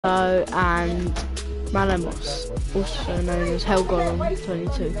and Malamos, also known as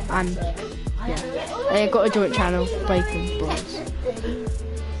Hellgolem22, and yeah, they got a joint channel, Bacon Boys.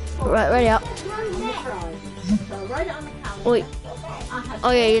 Right, ready up. Wait.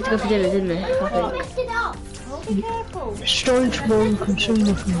 Oh yeah, you had to go for dinner, didn't you? I think. Storage one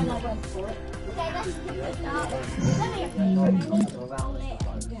consumer food.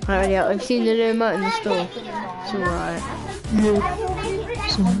 Right, ready up. I've seen the new remote in the store. It's alright. No.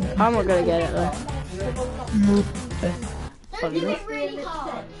 I'm not gonna get it though. No. Funny.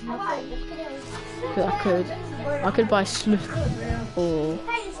 But I could buy Sleuth or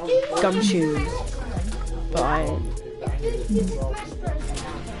Gumshoes, but I ain't.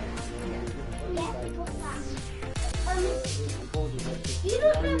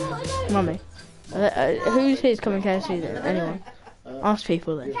 Mummy, who's his coming KFC then? Anyway, ask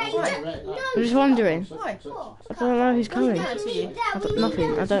people then. I'm just wondering. I don't know who's coming.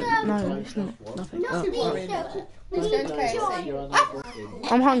 Nothing. I don't know. It's not nothing. Oh,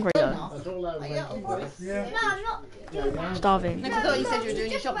 I'm hungry though. Starving. I thought you said you were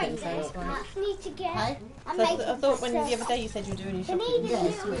doing your shopping, so it's fine. Hey? I thought when the other day you said you were doing your shopping.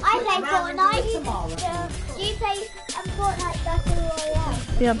 I play Fortnite. You play Fortnite Battle Royale.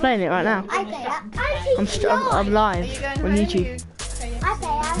 Yeah, I'm playing it right now. I play that. I'm live on YouTube. I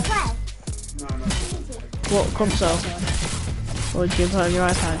play as well. What console? Or do you play on your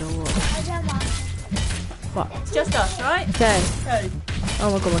iPad or what? What? It's just us, right? Okay. Go. Oh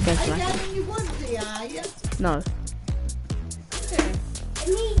my god, my game's like. No. I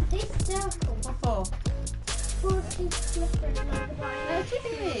need this circle. What for? No, too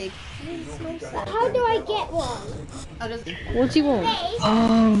big. You need a small set. How do I get one? Oh, does it? What do you want?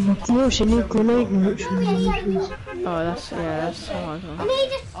 Oh my gosh, I need grenade merchant. Oh, that's hard. I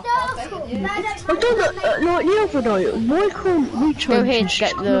need a circle. I done that like the other night. Why can't we try Go here to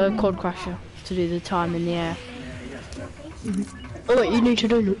get the quad crasher to do the time in the air. Oh wait, you need to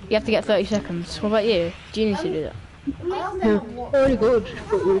do it. You have to get 30 seconds. What about you? Do you need to do that? Yeah. Oh god.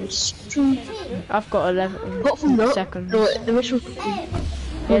 I've got 11 Got from that. seconds. No, wait, the mission.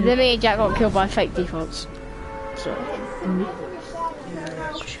 Yeah, then me and Jack got killed by fake defaults. So.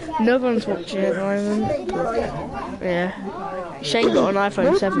 No one's watching it at the moment. Yeah. Shane got an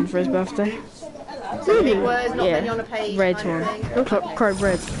iPhone 7 for his birthday. Really? Words not many on a page. Red one. Crow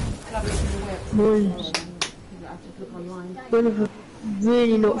red. Nice. One of the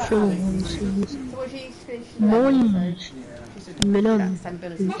really not sure ones. Nice. Milan.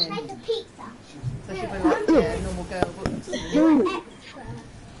 Let's make a pizza. So she'll be like, yeah, normal girl.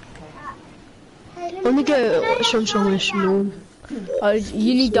 Only get some solution. Oh,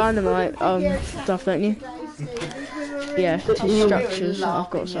 you need dynamite stuff, don't you? Yeah, to structures. I've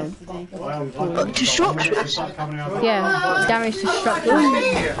got some. To structures? Yeah, damage to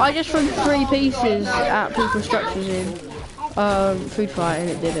structures. I just threw 3 pieces at people's structures in food fight and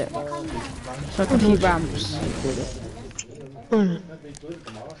it did it. So I can keep ramps.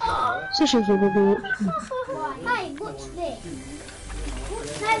 Sessions will be. Hey, what's this?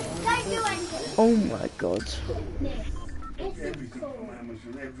 No, don't do anything. Oh my god.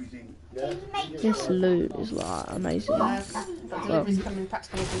 This loot is like amazing. Well,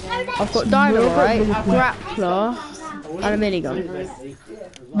 I've got dynamite, grappler, and a minigun.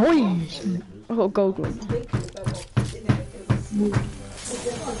 Nice. I've got a gold one.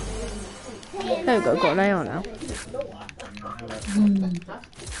 There we go, I've got an AR now.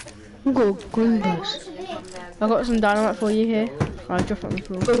 I've got a green bus. I've got some dynamite for you here. I'll drop it on the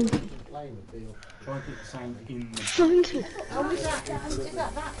floor. Try and put the sand in the... Thank you. Oh, is that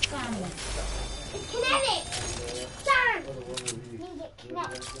sand? Kinetic! Sand! Need it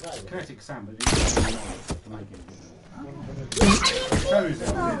kinetic. Kinetic sand, but it's to make it. Shows it,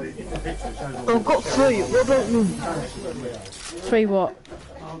 in the picture it shows all I've got 3. What about you? 3 what?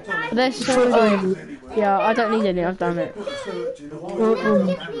 There's so yeah, I don't need any, I've done it.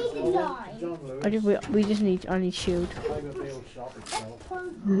 I need shield.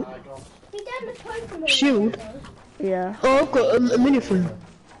 Shield? Yeah. Oh, I've got a minifin.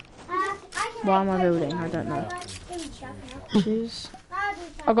 Why am I building? I don't know. Jeez.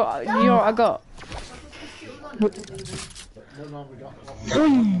 I got, you know what I got?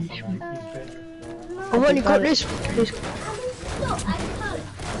 I've only got this.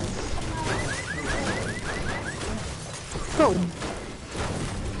 Oh.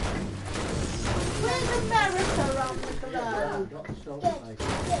 Where's America on the globe?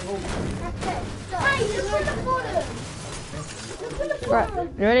 Hey, look at the bottom! Look at the Right,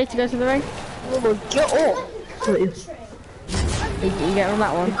 you ready to go to the ring? Get off! You get on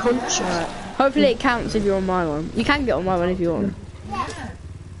that one? Right. Hopefully it counts if you're on my one. You can get on my one if you want.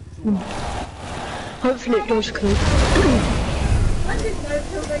 Hopefully it does cook.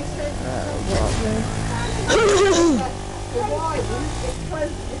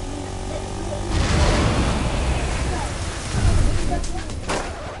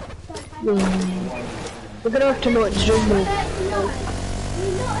 We're gonna have to not zoom though.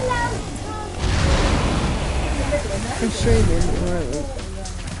 I'm streaming.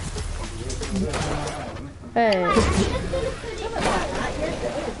 Hey.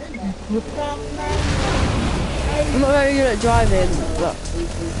 I'm not very good at driving, but...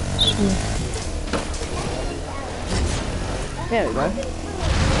 There we go.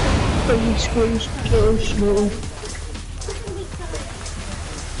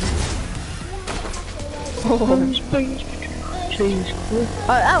 Oh,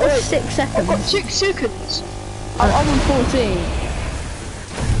 that was 6 seconds. I've got 6 seconds. I'm on 14.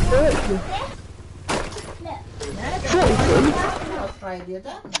 43. Australia,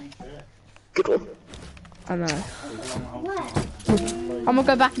 don't they? Good one. I know. I'm gonna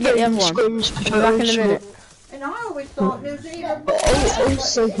go back and get the other one. I'll be back in a minute. And I always thought New Zealand was I'm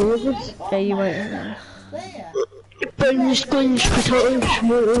so nervous. Yeah, you wait. there. Beans, greens, potatoes,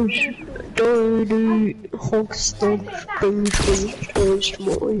 tomatoes, dairy, hogs, dogs, beans, greens, potatoes,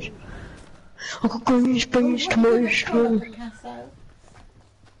 tomatoes. I've got greens, beans, tomatoes, tomatoes. Picasso.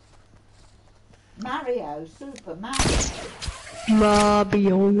 Mario, Super Mario.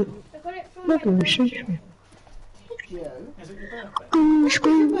 Mario. Mario, sushi. You? Greens,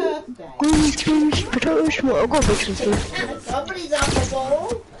 greens, Birthday. greens, beans, potatoes, tomatoes. I've got pictures too. Somebody's on the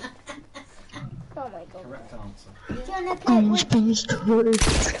ball. Oh my god. Correct answer. Do you want to Greens, beans, tomatoes,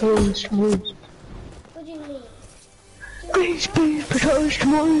 potatoes, tomatoes. What do you need? Greens, beans, potatoes,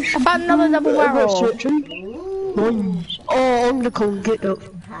 tomatoes. I found another double barrel. Nice. Oh, I'm gonna go and get that.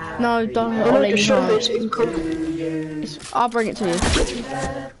 No, don't. I Ollie, like to you show can't. this income. I'll bring it to you. I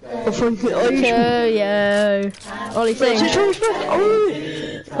think it is. To you. Ollie, sing. Happy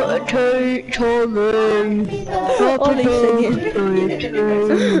Ollie singing.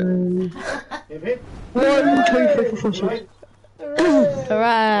 birthday. 1, 2, 3, 4, 5, 6.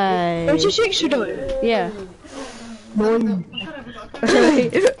 Hooray. 36 today. Yeah. 9.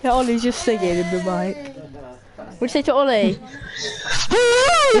 Ollie's just singing in the mic. What'd you say to Ollie?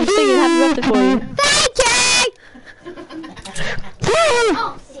 I'm singing happy birthday for you.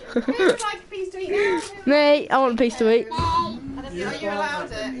 Me, I want a piece to eat. Are you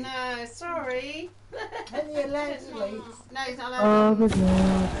allowed it? No, sorry. And you allowed sweets? No, he's not allowed.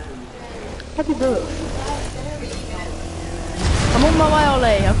 Happy birthday. I'm on my way,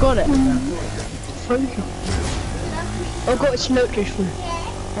 Ollie. I've got it. Thank you. I've got some notice for you.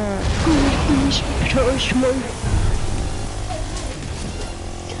 Potatoes, tomatoes.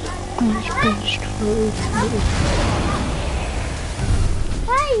 Greens, tomatoes.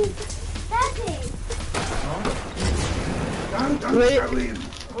 Hey, Daddy. Don't show him.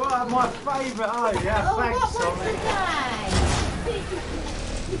 Well, my favourite. Oh, yeah, thanks, Ollie.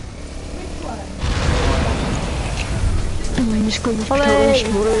 Greens, potatoes,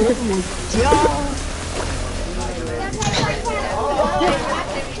 tomatoes.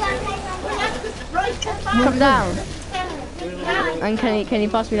 Come down. And can you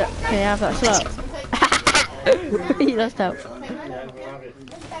pass me that? Can you have that slot? He lost out.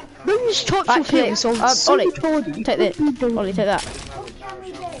 Actually, Ollie, take this. Ollie, take that.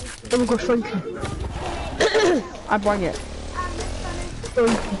 Oh my god, thank you. I bring it.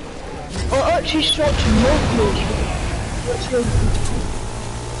 I actually start to love this. Let's go.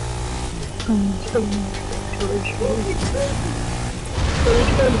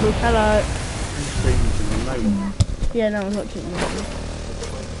 Hello. Yeah, no one's watching me.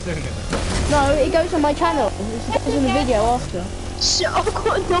 No, it goes on my channel. It goes in the video after. So I've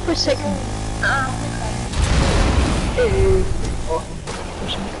got another second.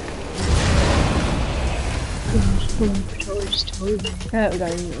 There we go.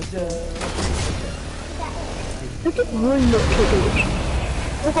 Look at mine, not triggers.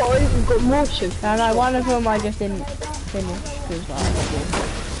 I've even got more soup. No, one of them I just didn't finish because I got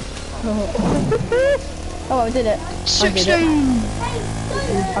bored. Oh, I did it. 16!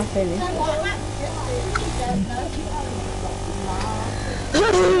 I finished. For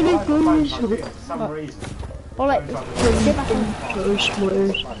some reason. Alright, get back in.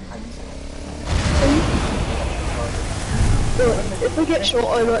 If we get short,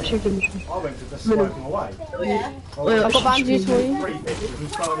 I'm actually finished. I went to just swipe them away. I've got bandages for you. 3 pictures and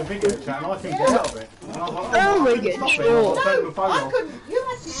started a video chat and I couldn't get out of it. And I was like, Oh, we're getting stop it. short. I turned my phone off.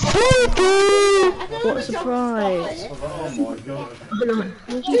 What a surprise. I was like, oh my god. Do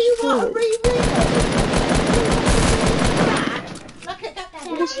you want to reread it? Look at that.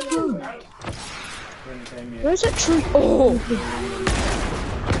 Where's he going? Where's that tree? Oh!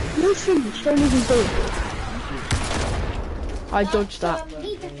 No things, don't even go. I dodged that.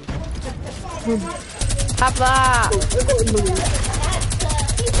 Have that!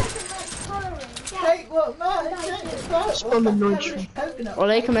 Spawn the nitro.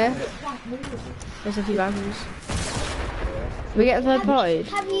 Ollie, come here. There's a few bamboo. We get third party?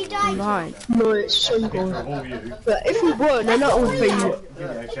 Have you I'm died? behind. No, it's so good. But if we were, they're not all being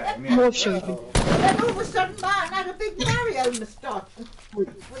more shooting. Then all of a sudden Martin had a big Mario moustache. We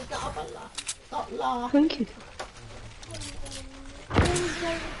got up and got laughed. Thank you.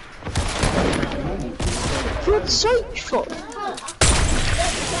 God's sake, fuck.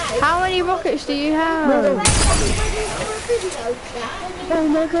 How many rockets do you have? Oh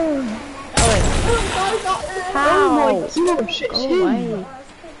my god. How? Oh my gosh, it's Go him. away.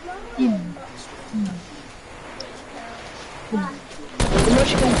 I'm not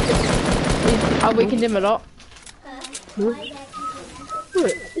sure. I weakened him a lot. Look,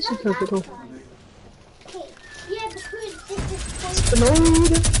 this is perfect. Yeah, because this is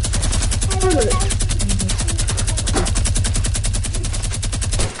Annoyed. Look.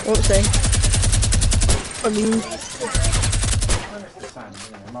 What's he? I mean,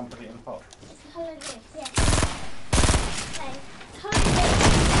 Mum put it in the pot.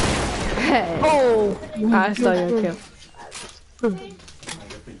 Hey. oh. I saw your kill.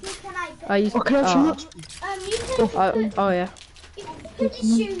 Oh, you, Oh, can I shoot? you can oh yeah.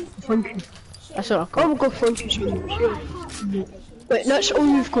 shoot. Thank you. That's what I got. Oh, God, thank you so much. Wait, that's all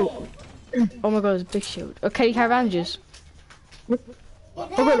you've got. Oh my god, it's a big shield. Okay, you carry bandages. I've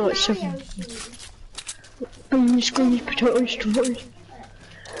got like 7. Screens, potatoes, tomatoes.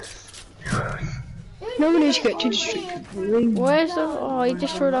 No one needs to get too distracted. Where's the... Oh, he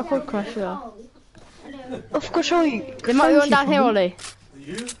destroyed our quad crusher. Of course I... There might be one down here, Ollie.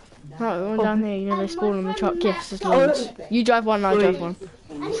 Might be one down here, you know they spawn on the truck. Yes, there's loads. You drive one and I drive one.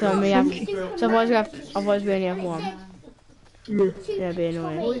 So we have... So otherwise we only have one. Yeah, it'd be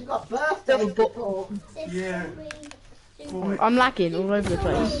annoying. We've got birthday bottle. Yeah. I'm lagging all over the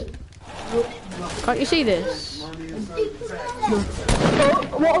place. Can't you see this?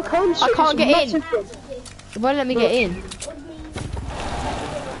 What I can't get in. It won't let me get in.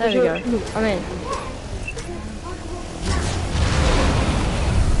 There we go. I'm in.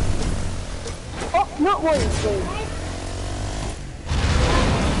 Oh, not one.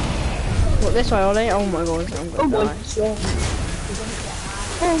 What, this way, Ollie? Oh my god, I'm Oh gonna my die. god.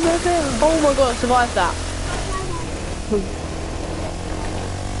 Oh my god. Oh my god, I survived that.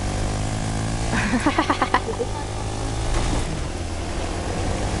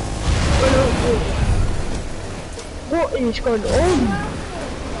 What is going on?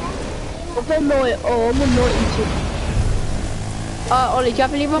 I've done my arm and 92. Ollie, do you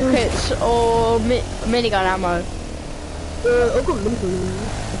have any rockets or minigun ammo? I've got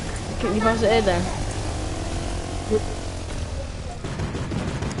minigun. Can you pass it here then?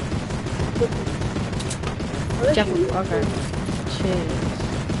 Okay. Cheers.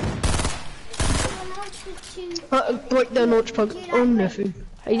 Break their launch pad on nothing.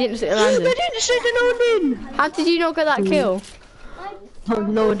 You didn't sit landing. They didn't set it on in! How did you not get that kill? I have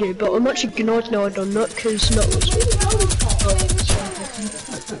no idea, but I'm actually glad now I done that because that was.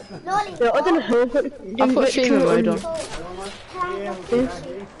 Yeah, I don't know how, but I've got streamer mode on.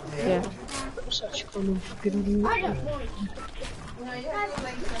 Yeah. That's actually kind of good idea.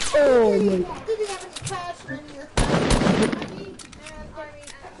 Oh my.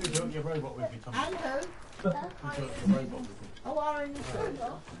 You got your robot with you, Tom. And who? You got your robot with you. Oh, are in the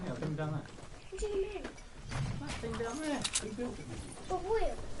robot? Yeah, bring down that. What do you mean? That thing down there. He built it with you. But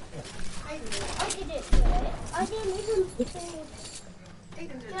where? I didn't do it. I didn't even think. Can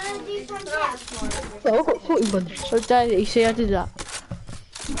I do something else? Yeah, I've got 40 bunches. So Dad, you see I did that.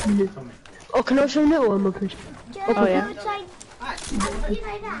 Oh, can I show little one, please? Oh yeah. You know that?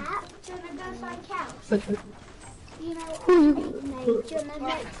 Do you want to go find cows? You know what? Do you want to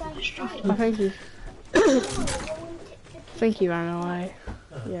make some Oh, thank you. Thank you, ran away.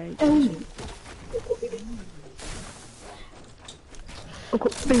 Yeah. You did. I've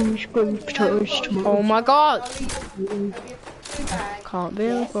got beans, greens, potatoes, tomatoes. Oh my god! Can't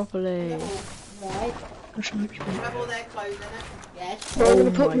build properly. That's much better. Have all their clothes in it? Yes. So I'm gonna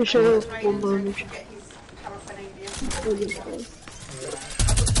Oh put my myself one moment. Get his paraphernalia.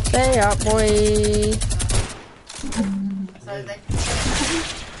 Stay up, boy. So they...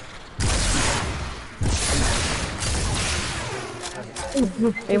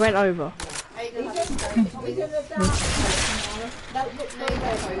 He went over.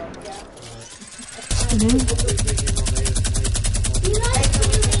 You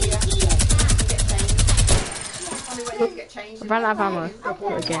like I ran out of ammo.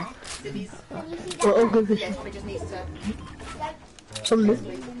 Again. Well, I'll go this It just needs to... some look.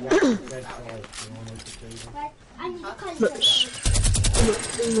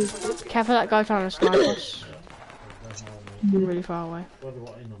 Careful that guy trying to snipe us. Really far away.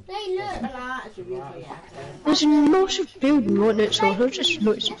 Hey, look. There's a massive building right next door. I just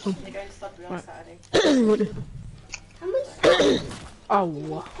noticed something. They're going to Sudbury on Saturday. Oh.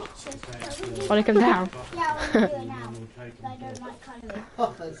 When I come down. Yeah, I want to do it now. I don't like colouring.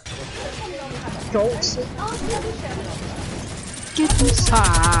 Dogs.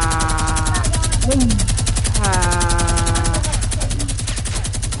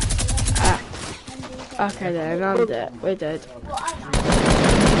 Okay then, I'm dead. We're dead.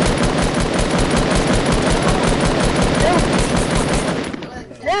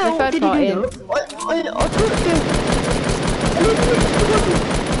 Now, third did party you know? I thought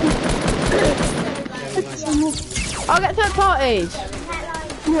I'll get third parties.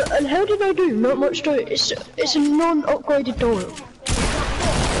 yeah, and how did I do? Not much to it. It's a non-upgraded door.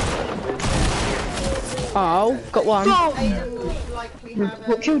 Oh, got one.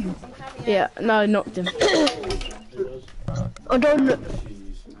 What killed him? Yeah, no, knocked him. I don't know.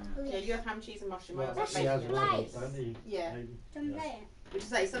 Yeah, you have ham, cheese and mushroom. I have He has bacon. one, don't he? Yeah. Don't play it. Which is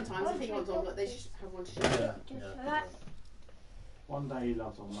say sometimes if he wants on, but they should have one to share. Yeah. One day he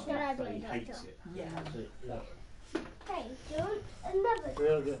loves on like that, but he hates it. Yeah. That's it, yeah. Hey, don't another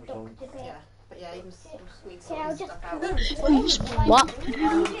We'll get the dog to play. Yeah. But yeah, even sweet So I'll stuff just out. What?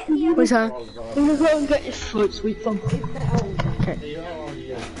 What's that? I'm gonna go and get this fruit sweet from. Oh,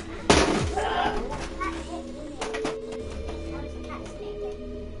 yeah.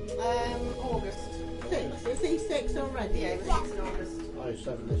 August. 6. Is he 6 already? Yeah, it was 6 in August. Oh,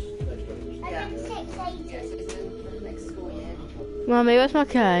 7 this next week. I got 6 Yeah, ages. so it's in the next school year. Mummy, where's my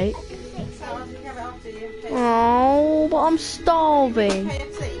cake? So I'll have it after you. Oh, but I'm starving.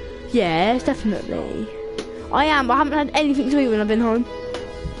 KFC? Yes, definitely. I am, but I haven't had anything sweet when I've been home.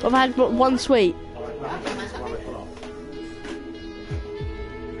 I've had one sweet. I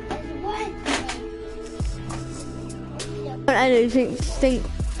haven't had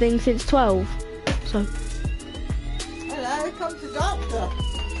anything since 12. So. Hello, come to doctor.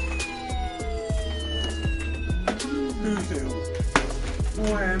 Who's ill? I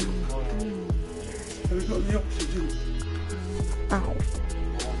am. Have you got the oxygen? Ow.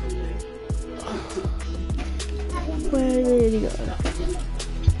 Where did he go?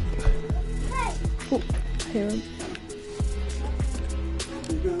 Oh, hear him.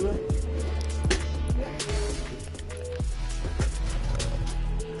 You going there?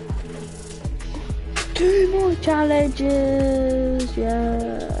 2 more challenges,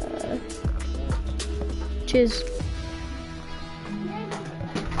 yeah. Cheers.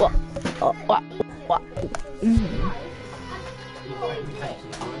 What? Oh, what? What?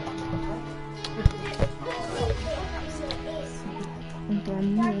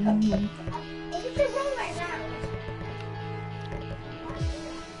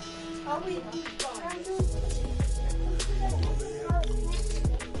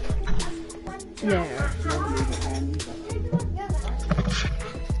 Yeah.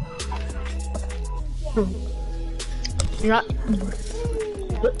 Yeah.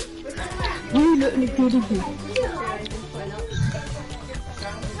 You look like you're the good. Yeah, all right.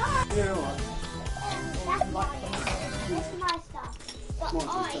 That's my stuff. But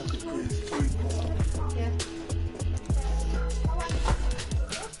I...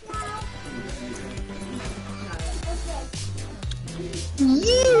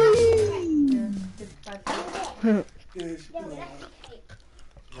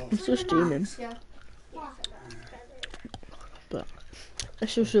 I'm still streaming. But I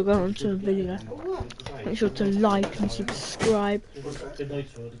still should go on to the video. Make sure to like and subscribe. Make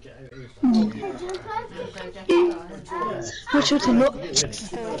sure to not.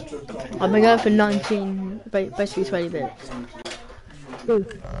 I've been going for 19, basically 20 minutes.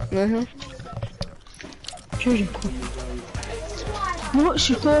 Choose your coin. What's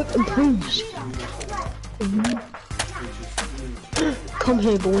your third and please? Come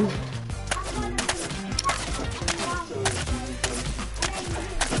here, boy.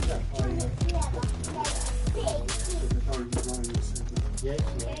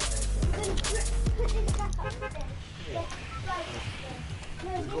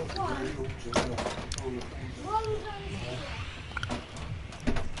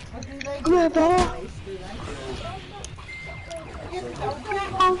 Grandpa.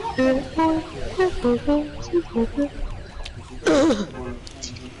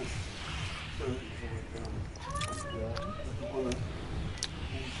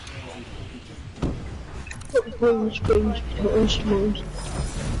 Beans, potatoes, tomatoes.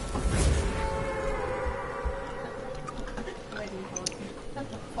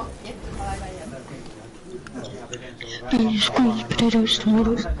 Beans, potatoes,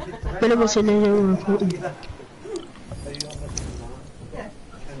 tomatoes. When I was in there, they were important. Yeah,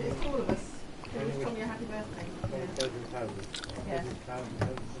 it's all of us. It's from your happy birthday. Yeah.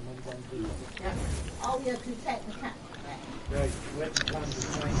 Yeah. Oh, yeah, to take the cat. Right, went to plan the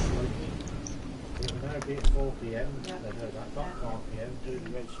train. Now be at 4 p.m. They know that, not 5 p.m. Do the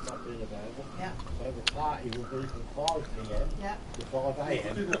red spot in available. Yeah. So the party will be from 5 p.m. Yeah. to 5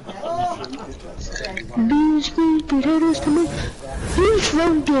 a.m. Beans, potatoes, tomatoes. Who's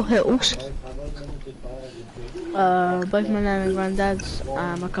round your house? Both my nan and granddad's,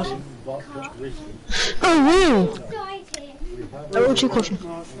 my cousin. Oh, wow. How old's your cousin?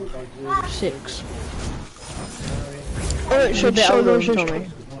 6. Oh, it's He's a bit older than so Tommy.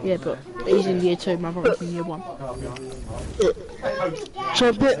 Yeah, but he's in year 2, my brother's in year 1. So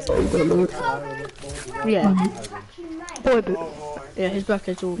a bit older, Lord. Yeah. Boy, bit. Yeah, his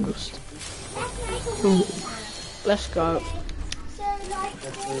birthday's August. Let's go.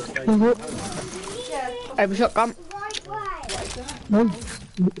 Hey, we shotgun. No.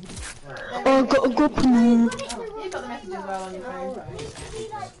 Oh, I got a good one. You've got the message as well on your phone.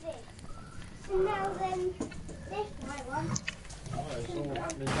 So now then, this my one. Yep.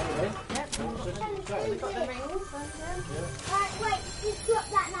 We've got the rings. Right, wait, just drop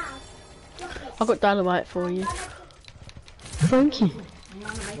that now. I've got dynamite for you. Thank you. You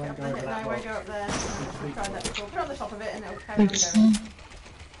want to make it up there? No, I won't go up there. We've tried that before. Put it on the top of it and it'll carry on Thanks. going.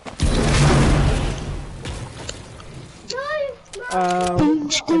 I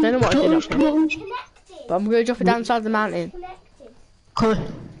don't know what I did up here, Connected. but I'm going to drop it down inside the mountain. Connected. Okay.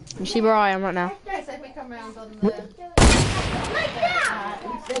 You see where I am right now? Okay, so if we come round on the...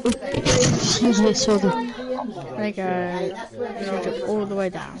 Yeah, so the... There you go. It's going to drop all the way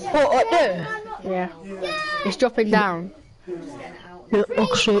down. Oh, up there? Yeah. It's dropping down. Yeah,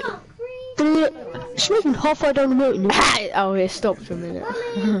 actually. It's not even halfway down the mountain. Oh, it stopped for a minute.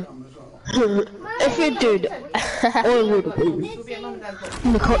 If it did, I would have been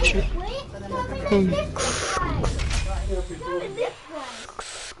in the country.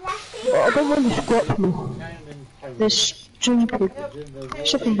 I don't want to squat me. This stupid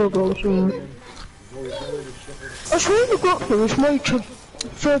shipping bubbles. I swear the grapple was made to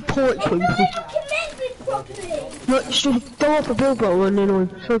third point people. Like, just go up a billboard and then on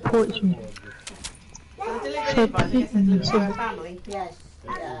 3 points. Third pretty. Yes.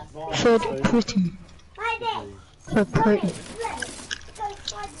 Third pretty. Third pretty.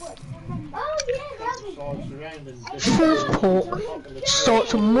 Fourth pork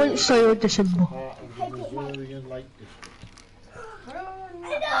starts on Wednesday or December.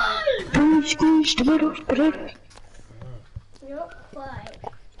 Beans, squeeze, tomatoes, potatoes.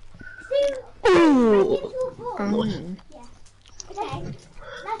 Ooh.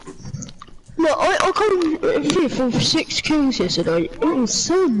 No, I come here from 6 kills yesterday. It was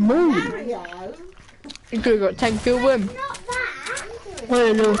so annoying. You could have got 10 kill win. I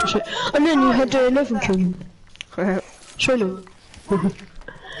don't know for sure. And then you had 11 kills. Solo.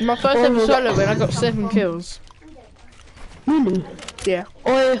 My first ever solo win, I got 7 kills. Really? Yeah.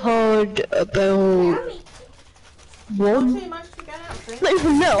 I had about 1. Too much to go out. Not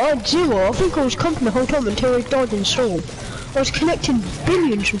even that, I had 0. I think I was camping the whole time until I died in storm. I was collecting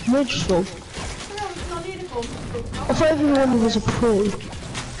billions of red storm. I thought everyone was a pro.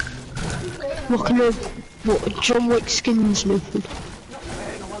 Rocking a, what, John Wick skins and everything.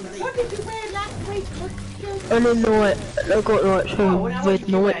 What did you wear last week? And then like, I got like some Now what red did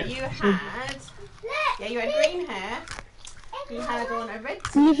you wear? night. You had... Yeah, you had green hair. You had on a red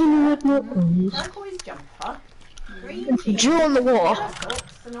Living red night. turquoise jumper, green jeans, Draw on the wall.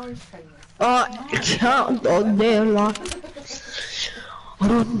 socks and orange trainers. I can't on there like I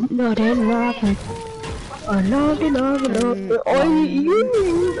don't know that like it. I love it.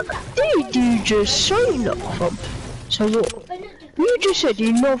 You did you just say nothing? So what? You just said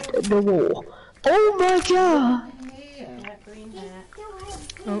you loved the war. Oh my god. Yeah, green hair.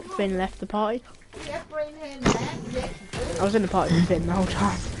 Oh, Finn left the party. Yeah, green hair and that. Yes. I was in the party with Finn the whole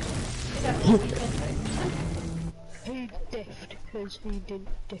time. He diffed because he did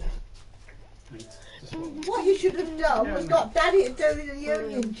diff. What you should have done was got Daddy to do the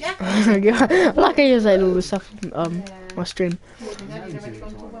Union Jack. Yeah, like I just said all the stuff my stream.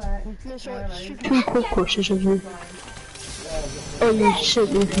 Two quick questions of you. Oh, you said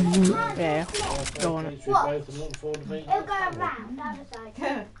you. Yeah, go on it. It'll go around the other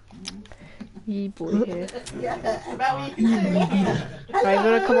side. Ye boy here. About what you can do. Are you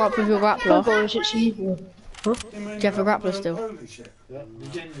gonna come up with your grappler? Or is it evil? Huh? Do you have a grappler still?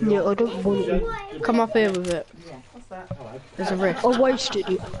 Yeah, I don't want it. Come up here with it. What's that? There's a rift. I wasted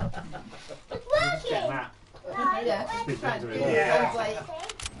it.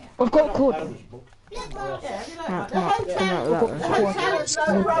 I've got a cord. Right, come out with that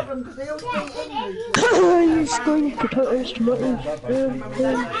No problem, because they all speak English. Beans, greens, potatoes, tomatoes,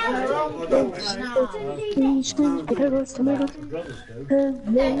 beans, greens, potatoes, tomatoes,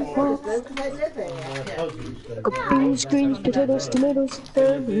 and lemon pops. Can they live here? Got beans, greens, potatoes, tomatoes,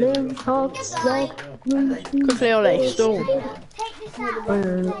 and lemon pops, like greens, Quickly, Ollie, stall.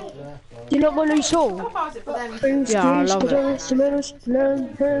 Do you not want any salt? How far is it for them? Beans, Yeah, I greens, love it. potatoes, tomatoes,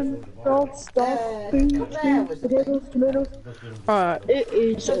 lemon pops, like beans, greens, potatoes, tomatoes. Alright, It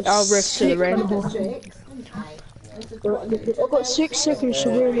is I'll rift to the ring. I've got 6 seconds to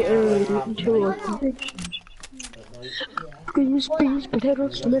win until I can reach. Greens, beans,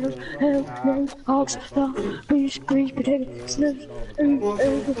 potatoes, tomatoes, ham, lemons, hogs, beans, greens, potatoes, snaps,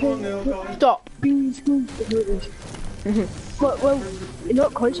 Stop. beans, greens, potatoes. Well, in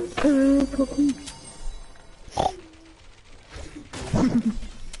that case, purple.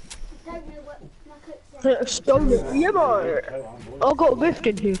 Stone it, yeah, boy. I got a rift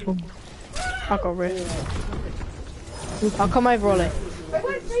in here from. I got a rift. I'll come over, Ollie. They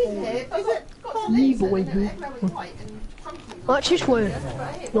won't freeze here, because it's got Me some boy, leaves in it, and white and chunky. That's just where.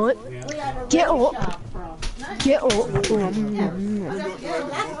 Right. Get up. Get up.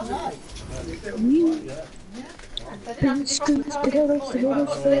 Beans, greens, potatoes,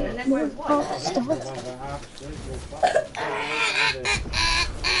 tomatoes, lemon, hogs, stars.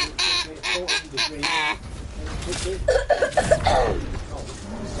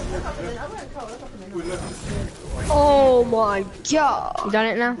 Oh my god! You done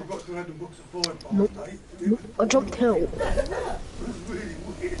it now? Nope. I jumped out.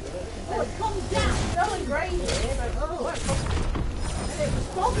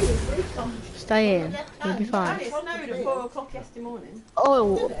 Stay in. You'll be fine. It snowed at 4 o'clock yesterday morning.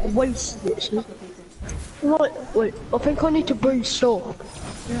 Oh, wasted it. See? Right, wait. I think I need to bring stuff.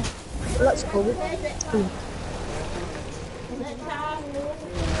 Yeah. Let's go.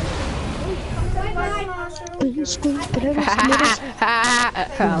 Beans, greens, potatoes, tomatoes.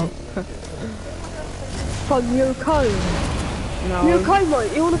 Hell. From you okay? No. You okay,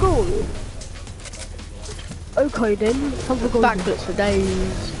 mate? You wanna go? Okay then. Have a go. Backflips for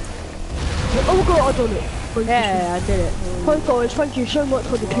days. Oh my god, I done it. Yeah, I did it. Hi guys, thank you so much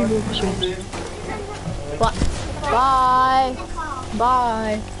for the 2 more episodes. Bye. Bye.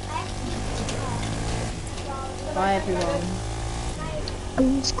 Bye. Bye, everyone.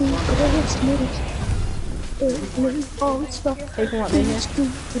 Beans, greens, potatoes, tomatoes. All stuff. Hey, come up in here. Beans,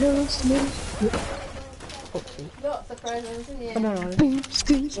 greens, potatoes, tomatoes. Lots of frozen in here. Come on, Ollie. Beans,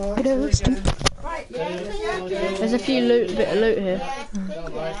 greens, potatoes, tomatoes. Right, yeah. There's a few bit of loot here.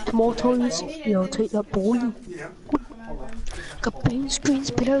 Tomatoes. Yeah, I'll take that boy. Got beans, greens,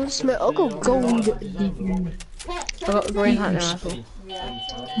 potatoes, tomatoes. I'll go gold. I got the green hunting rifle.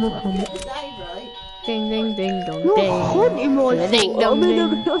 Ding, ding, ding, dong, Your ding. hunting rifle. Ding, dong, I mean,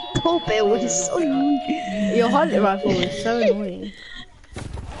 ding. the doorbell was so annoying. Your hunting rifle is so annoying.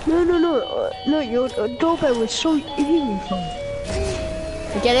 No, your doorbell was so eerie.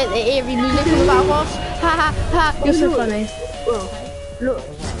 You get it? The eerie music from the battle boss? Ha ha ha! You're so funny. Well, look.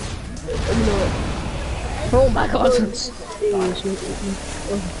 Oh my god.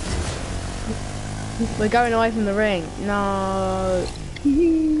 We're going away from the ring. No.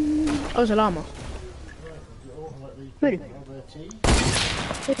 Oh, it's a llama. Ready?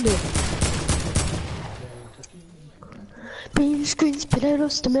 Beans, greens,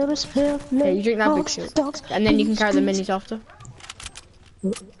 potatoes, tomatoes, ham, Yeah, you drink that big shit. dogs, And then you can beans, carry the greens. minis after.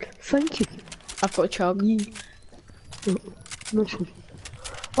 Thank you. I've got a chug. Nice one.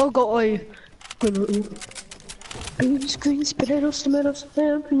 I got a beans, greens, potatoes, tomatoes,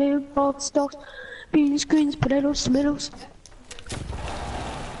 ham, dogs, dogs, beans, greens, potatoes, tomatoes.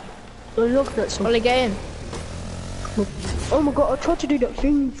 Oh, look at that song. Ollie, get in. Oh my god, I tried to do that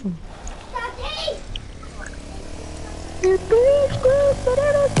thing from.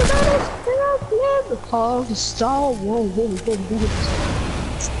 Oh, the star, whoa.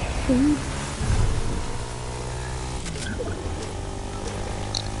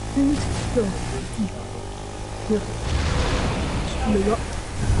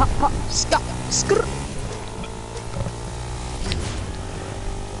 Stop, skr.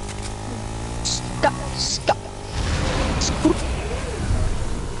 Stop. Skr.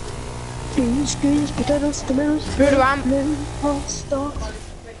 Beans, greens, potatoes, tomatoes, Through the ramp. lemon, stars.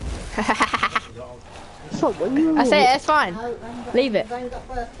 I say it, it's fine. Leave it.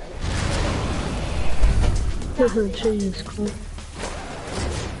 Jesus Christ.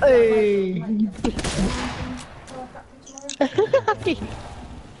 Hey!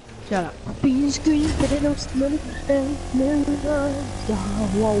 Shut up. Beans, green, potatoes, money, and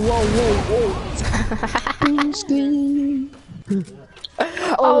whoa. Beans, green.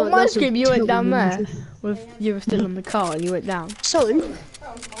 Oh, my that's a scream, you went down terrible there. With, you were still in the car and you went down. So, And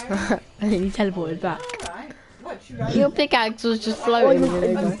then you teleported back. Alright. What should I Your pickaxe was just floating. And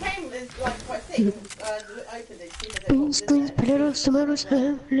then go. beans, greens, potatoes, tomatoes,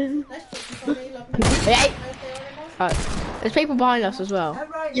 ham, lemon. Hey! Right. There's people behind us as well.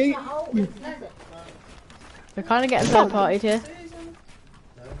 Alright, Yeah, We're kind of getting third parties here.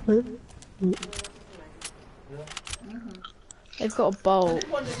 They've got a bowl.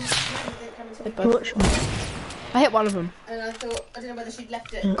 They both- I hit one of them. And I thought, I don't know whether she'd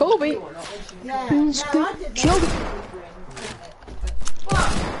left it. Colby! yeah. Beans, No, I greens, didn't. kill.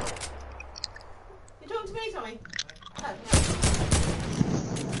 You talking to me, Tommy?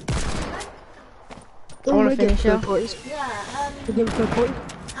 I wanna finish her. her. Yeah,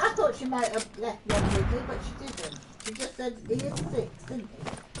 I thought she might have left one with me, but she didn't. She just said, he is 6, didn't he? I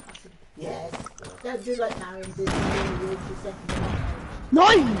said, yes. Don't do like Marion did. She said,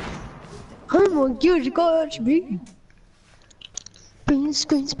 9! Oh my god, you got me. Beans,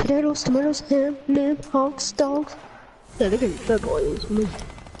 greens, potatoes, tomatoes, ham, lamb, hogs, dogs. Yeah, they're getting third parties.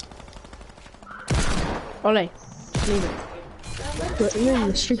 Ollie, leave it. But you're in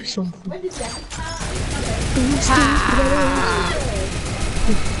the street song. when did that? Beans, greens, potatoes.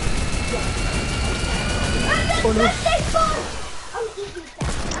 Oh no.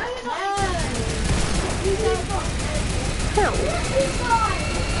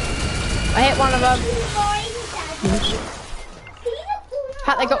 I hit one of them.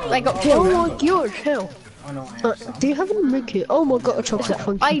 They got killed. Oh my god, hell. Do you have any medkit? Oh my god, a chocolate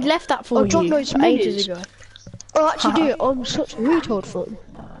funky. I left that for I'll drop you those ages minis. ago. Oh, actually do. I'm such a retard fan.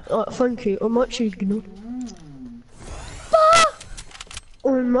 Thank you. I'm actually ignored.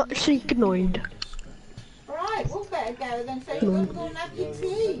 I'm actually annoyed. Right, we'll better go then, so you can go and have your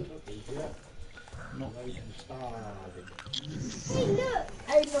tea. Not making starving.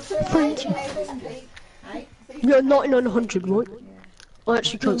 Hey, look, Thank you. Hey, You're 9900, right? I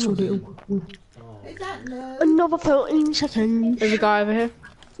actually cancelled it all. is that no? Another 13 seconds. There's a guy over here.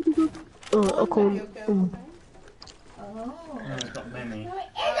 Oh, I can't. He's got many.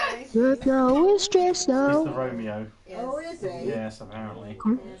 Look now, we're stressed He's the now. Romeo. Oh, is he? Yes, apparently.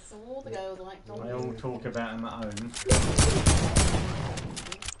 So all the girls like Tommy. They all talk about him at home.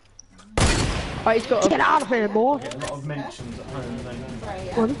 Right, he's got Get a... out of here, boy. Get a lot of mentions at home. Don't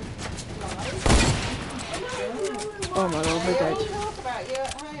you? What? Oh my lord, we're dead. Talk about you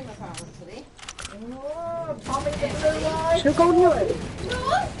at home apparently. Oh, Tommy the blue eye. Should I go on your way?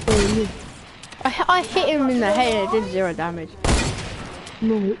 I hit him in the head and it did 0 damage.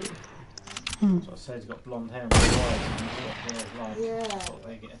 No. So I said he's got blonde hair and blue eyes. And what hair is like. Yeah. What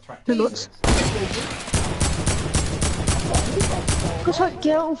they get attracted They're to. nuts. Cause like,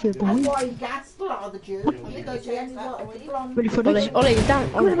 get out of here, boy. That's why he gassed a lot of the Jews. Because he only wanted the blonde. Ready for Ollie, this? Ollie, he's down.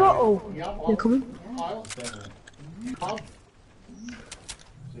 Come in the Ollie. bottle. You're coming?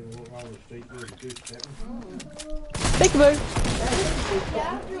 See what wrong with the street with the goose stepping. Peekaboo.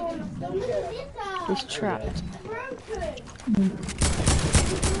 He's trapped.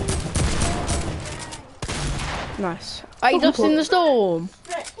 Nice. Oh, he's lost in the storm.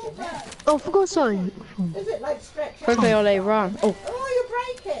 Oh, for God's sake. Is it like stretch? Quickly, Ollie, run. Oh, Oh,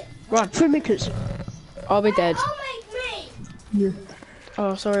 you break it. run. 3 minutes. I'll be dead. Yeah.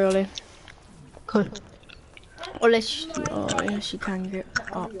 Oh, sorry, Ollie. Okay. Ollie, oh, yes, you can get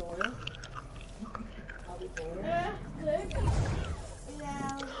up.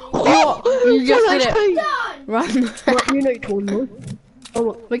 What? You just did it. Run. Right, you know to one,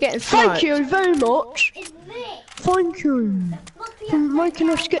 oh, We're getting thank sniped. you very much. Thank you for making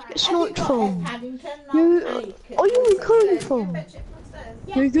us get sniped from. Paddington, You, not Aiken. are you in Curry from?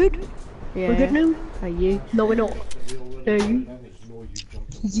 You good? We're good Yeah. now? Are you? No, we're not. Are you?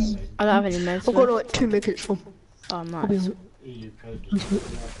 I don't have any meds. I've got left. like 2 minutes from. Oh, nice.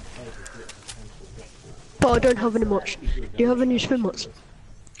 But I don't have any much. Do you have any swim mats?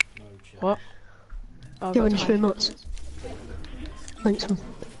 What? Oh, Do you have I've any got swim mats? Thanks, man.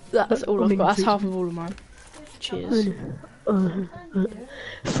 that's all I've got. That's half of all of mine. Cheers.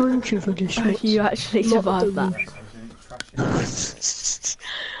 Thank you for this. You actually survived that.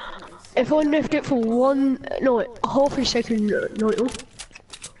 If I left it for one, no, half a second, no,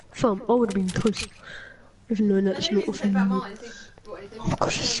 fam, I would have been close. Even though that's not a thing. Oh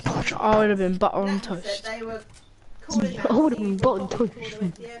gosh, it's Sparta. I would have been butter on toast. They were calling I would have been button toast.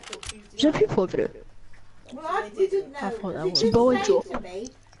 Is there people over there? Well, I didn't know. I thought that He was- did Boy say job. to me,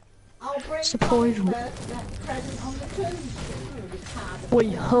 I'll bring Surprise Colin me. that present on the Tuesday. This card. We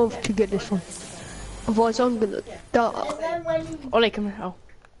have to get this one. Otherwise I'm gonna die. And then when he... Ollie, come here. Oh.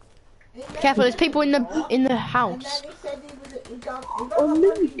 Careful, there's people in the house. And then he said he got Oh, on no,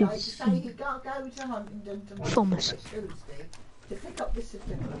 Monday he night to say he got to go to Huntingdon tomorrow Thomas. Tuesday to pick up the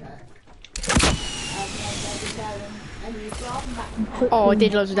certificate. And then they were going, and he was driving back to Oh, I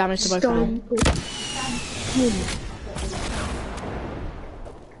did loads of damage to both of them.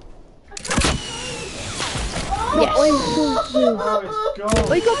 Yes. Oh, it's gone.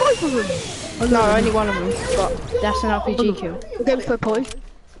 Oh, you got both of them. No, only one of them. But that's an RPG kill. We're going for a point.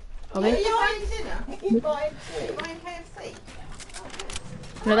 Okay. You buying dinner? He buying You buying KFC?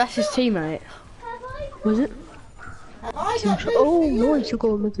 No, that's his teammate. Was it? I got Oh, nice, you got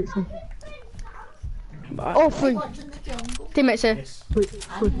a medal thing. Oh, free. watching the jungle. Teammate's here. Yes. Wait,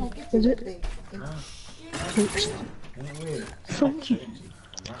 wait, is it? Thanks. Isn't it weird? Thank you.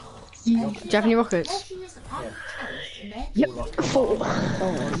 Do you have any rockets? She is on toast and then Yep, 4.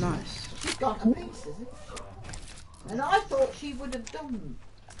 Oh, nice. she's got a piece, is it? And I thought she would have done.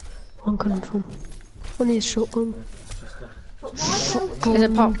 I'm coming from. I need a shotgun. But why don't There's a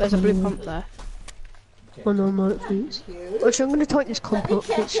pump. There's a blue pump there. Oh no, no, please. you? Actually, I'm gonna take this comp up.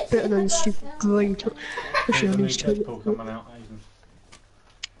 It's better than the stupid grey. Actually, I need to take Deadpool it. coming out, Aidan.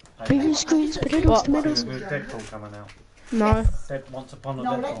 Previous screens, but it was the medals. There's Deadpool coming out. No. Once Upon a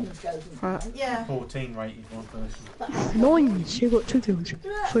No, Deadpool. Legends goes in. Right. Yeah. 14 rated one version. 9. So you got 2 kills.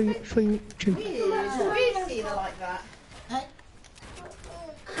 3, 2. Weird. Weird seeing her like that.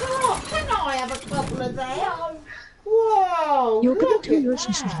 Oh, can I have a couple of them? Whoa! You're gonna look do at your that.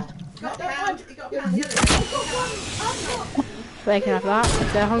 sister. You got a pound the other day. They can have that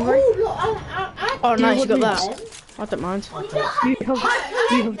if they're hungry. Oh, look, I Oh, nice, you got them. that. I don't mind. You have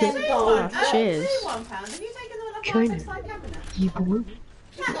Them the gold. Cheers. £1. Have you taken the one up China. inside cabinet? you born.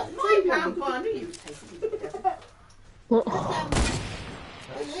 Yeah, £9 coin. I knew you was taking it. What? You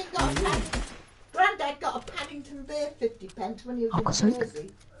ain't got a Paddington. Grandad got a Paddington beer 50p when he was got in some. Jersey.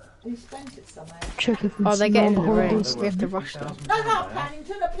 And he spent it somewhere. Check if Oh, they're getting in the behind ring. us. We have to rush them. No, not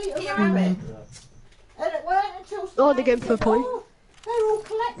Paddington, a Peter Peter Rabbit. Rabbit. And it weren't until Oh, they're going for a point. Oh, they're all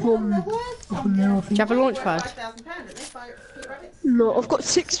collecting them, they're worth Oh, something. no, I Do think. you have a launch pad? £5,000, don't they? Peter Rabbits? No, I've got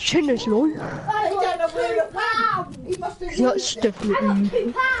 6 chinners now. Oh, he don't know where it went. He must have That's used it.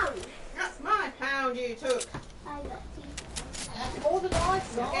 definitely. That's my pound you took. That's more than I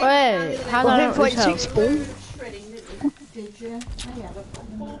thought. Wait, how I do I think not 26 spawn. Shredding, didn't you? Did you? I have a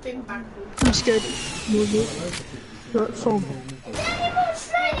fucking Full bin bag full. I'm scared. No, no. Right, phone.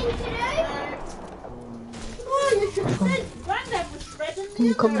 Oh, you should have said Grandad was shredding the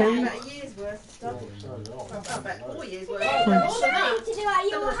You come other down. About a year's worth of stuff. Well, about 4 years worth. end. More than that. To do at Some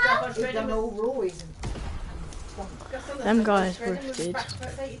your of the stuff I house. He's shredded done was... all Roy's and some of the Them stuff I guys shredded were was dead. back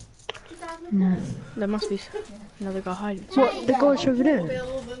dated No. There must be another guy hiding. What? The guys over there?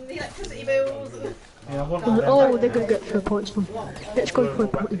 bills and the electricity bills. And... Yeah, I want them Oh, back they're gonna get 3 points from. Let's go for a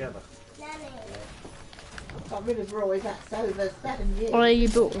back point. together. got rid of Roy's. That's over 7 years. What are you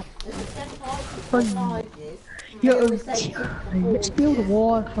built? It's a 5 years. Yo, They always say let's build a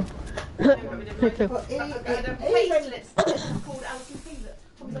wall. But he, I had a paislets called Alison Fidget.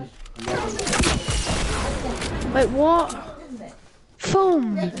 Wait, what?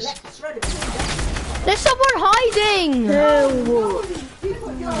 Phones. let's shred it. There's someone hiding! No.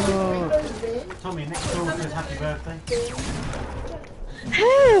 Tommy, next door says happy birthday.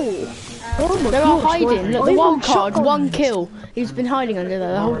 Hell. Oh my They're all gosh, hiding. Look, I the even one card, shotgun. 1 kill. He's been hiding under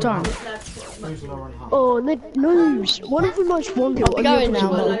there the whole time. Who's Lauren Hunt? Oh, and they knows. One of them has 1 kill. We're and the going other's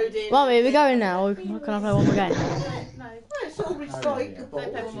now, one. Mummy. Mummy, we're going now. Can I play one more game? It's all recyclable.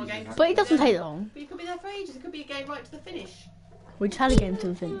 Don't play one more game. But it doesn't take long. But you could be there for ages. It could be a game right to the finish. We just had a game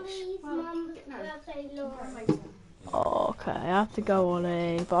till the finish. Mum, I'll play Laura. Oh, okay, I have to go,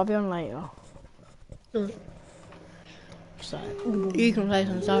 Ollie, but I'll be on later. So, you can play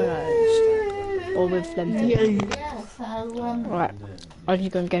some solos. Or with them two. Yeah, so, Alright, I need to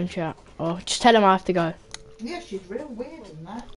go in game chat. Or just tell him I have to go. yeah, she's real weird in that.